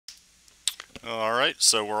Alright,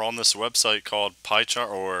 so we're on this website called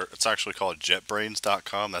Pycharm, or it's actually called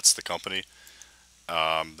JetBrains.com. That's the company.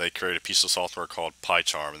 They create a piece of software called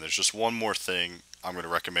Pycharm, and there's just one more thing I'm going to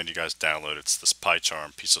recommend you guys download. It's this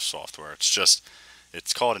Pycharm piece of software.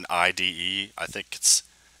 It's called an IDE. I think it's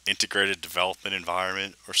Integrated Development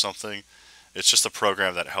Environment or something. It's just a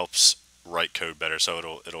program that helps write code better.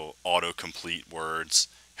 So it'll auto-complete words,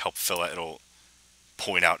 help fill out, it'll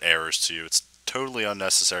point out errors to you. It's totally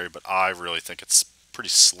unnecessary, but I really think it's pretty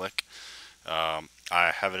slick. I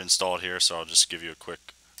have it installed here, so I'll just give you a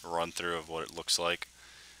quick run through of what it looks like.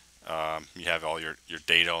 You have all your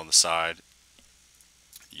data on the side.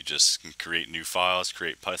 You just can create new files,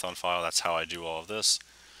 create Python file. That's how I do all of this.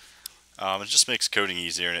 It just makes coding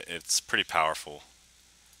easier, and it's pretty powerful.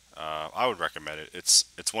 I would recommend it.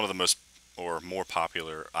 It's one of the most or more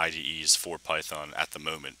popular IDEs for Python at the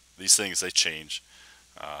moment. These things, they change,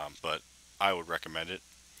 but I would recommend it.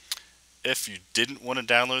 If you didn't want to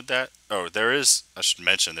download that, I should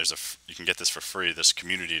mention, you can get this for free. This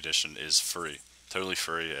community edition is free, totally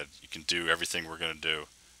free, and you can do everything we're going to do.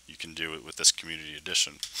 You can do it with this community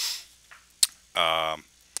edition.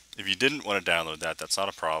 If you didn't want to download that, that's not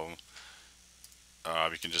a problem.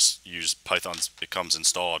 You can just use Python's, it comes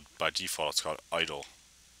installed by default. It's called idle.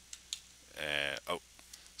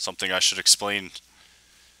 Something I should explain.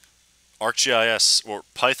 ArcGIS, or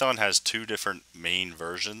Python, has two different main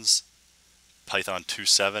versions, Python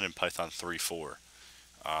 2.7 and Python 3.4.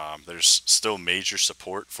 There's still major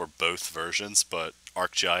support for both versions, but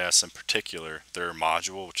ArcGIS in particular, their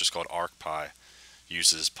module, which is called Arcpy,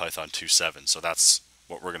 uses Python 2.7, so that's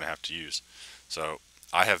what we're going to have to use. So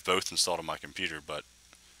I have both installed on my computer, but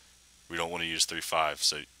we don't want to use 3.5,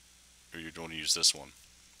 so you don't want to use this one.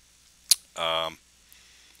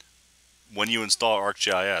 When you install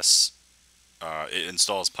ArcGIS, it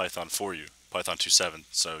installs Python for you, Python 2.7,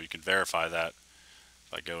 so you can verify that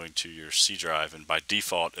by going to your C drive, and by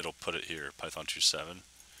default it'll put it here, Python 2.7.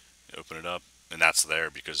 You open it up, and that's there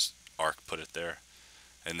because Arc put it there,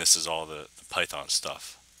 and this is all the Python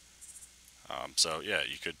stuff. So yeah,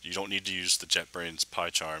 you don't need to use the JetBrains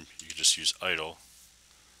Pycharm. You could just use idle,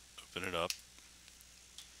 open it up,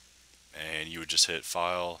 and you would just hit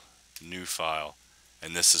File, New File,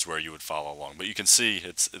 and this is where you would follow along. But you can see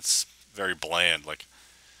it's very bland. Like,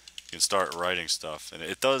 you can start writing stuff, and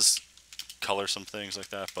it does color some things like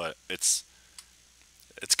that, but it's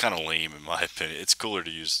kind of lame in my opinion. It's cooler to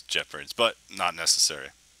use JetBrains, but not necessary.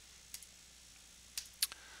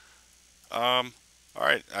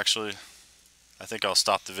 Alright, actually, I think I'll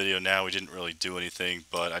stop the video now. We didn't really do anything,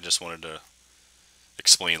 but I just wanted to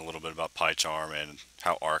explain a little bit about Pycharm and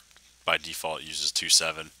how Arc by default uses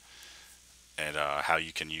 2.7, and how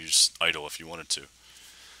you can use idle if you wanted to.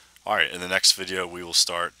 Alright, in the next video we will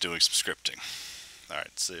start doing some scripting.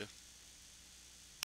 Alright, see ya.